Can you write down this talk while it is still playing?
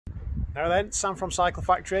Now then, Sam from Cycle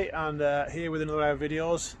Factory, and here with another of our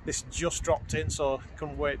videos. This just dropped in, so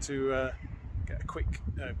couldn't wait to get a quick,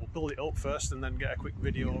 we'll build it up first and then get a quick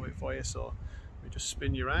video of it for you. So let me just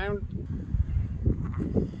spin you around.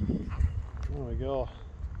 There we go.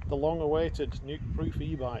 The long awaited Nukeproof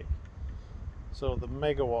e-bike. So the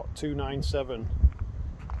Megawatt 297.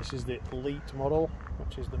 This is the Elite model,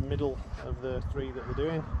 which is the middle of the three that they're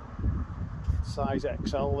doing. Size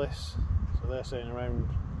XL this, so they're saying around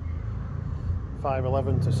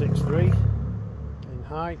 5'11 to 6'3 in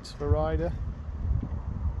height for rider.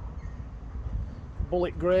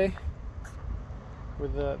 Bullet grey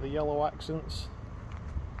with the yellow accents,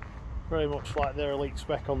 very much like their Elite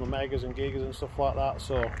spec on the Megas and Gigas and stuff like that.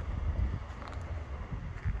 So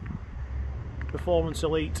Performance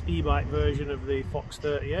Elite e-bike version of the Fox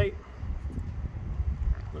 38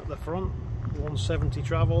 at the front, 170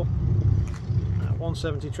 travel,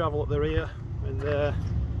 170 travel at the rear with the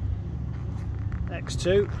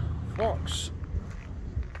X2 Fox.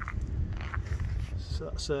 So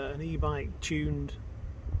that's an e-bike tuned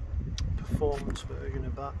performance version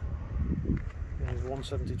of that.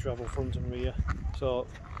 170 travel front and rear. So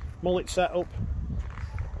mullet setup,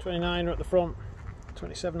 29er at the front,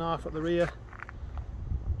 27.5 at the rear.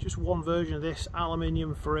 Just one version of this,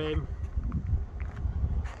 aluminium frame.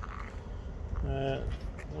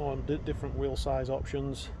 Different wheel size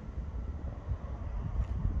options.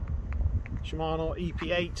 Shimano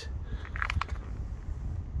EP8,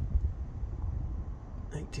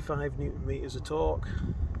 85 Newton meters of torque.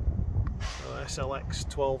 So SLX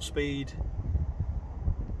 12 speed.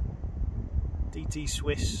 DT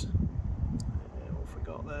Swiss. I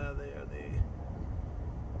forgot there. They are the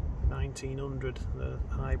 1900, the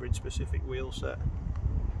hybrid specific wheel set.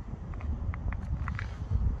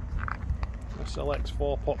 SLX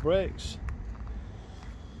 4-pot brakes.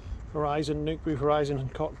 Horizon, Nukeproof Horizon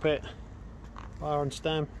and cockpit. Bar and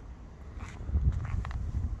stem.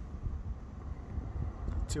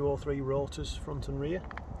 203 rotors front and rear.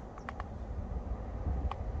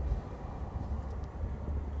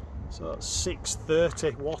 So that's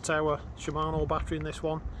 630 watt-hour Shimano battery in this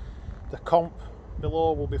one. The comp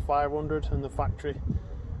below will be 500 and the factory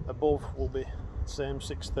above will be the same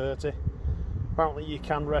 630. Apparently you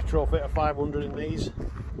can retrofit a 500 in these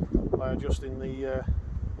by adjusting the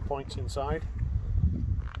points inside,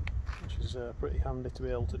 which is pretty handy to be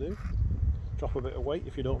able to do. Drop a bit of weight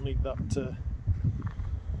if you don't need that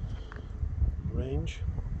range.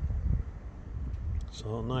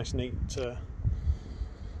 So nice neat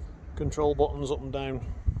control buttons up and down,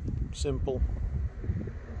 simple.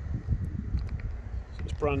 So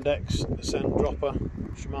it's brand X ascent dropper,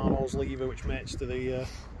 Shimano's lever which mates to the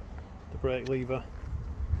brake lever.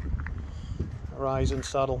 Horizon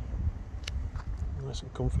saddle, nice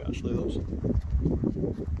and comfy actually those.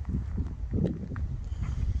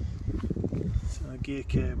 So gear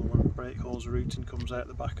cable and brake hose routing comes out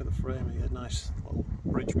the back of the frame here, nice little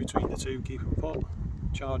bridge between the two, keep them put.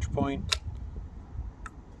 Charge point.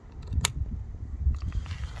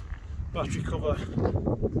 Battery cover,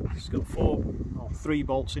 it's got 3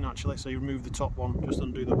 bolts in actually, so you remove the top one, just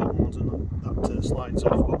undo the bottom ones and that slides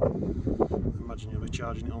off, but I imagine you'll be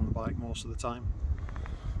charging it on the bike most of the time.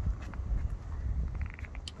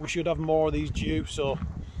 We should have more of these due, so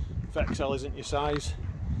if XL isn't your size,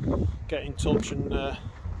 get in touch and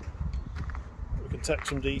we can take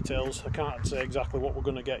some details. I can't say exactly what we're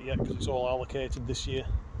going to get yet because it's all allocated this year.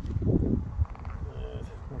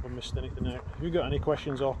 I've missed anything out. If you've got any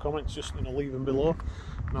questions or comments, just leave them below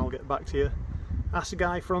and I'll get back to you.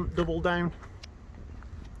 Assegai front, double down.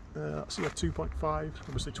 That's your 2.5,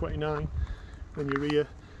 obviously 29. Then your rear,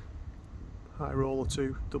 high roller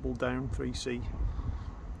 2, double down 3C,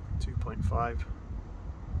 2.5,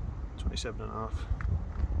 27.5.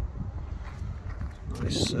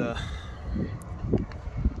 Nice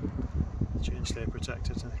chainstay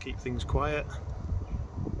protector to keep things quiet.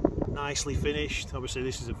 Nicely finished. Obviously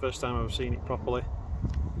this is the first time I've seen it properly.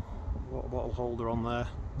 Water bottle holder on there.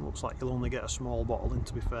 Looks like you'll only get a small bottle in,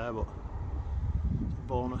 to be fair, but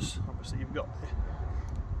bonus. Obviously you've got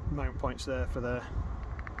the mount points there for the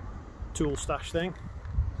tool stash thing.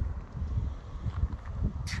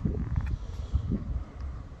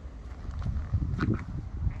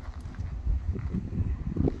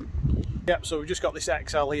 Yep, so we've just got this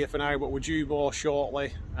XL here for now, but we're due more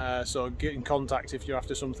shortly, so get in contact if you're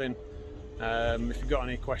after something. If you've got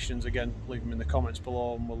any questions, again, leave them in the comments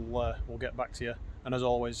below and we'll get back to you. And as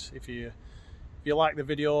always, if you like the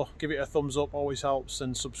video, give it a thumbs up, always helps,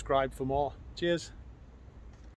 and subscribe for more. Cheers.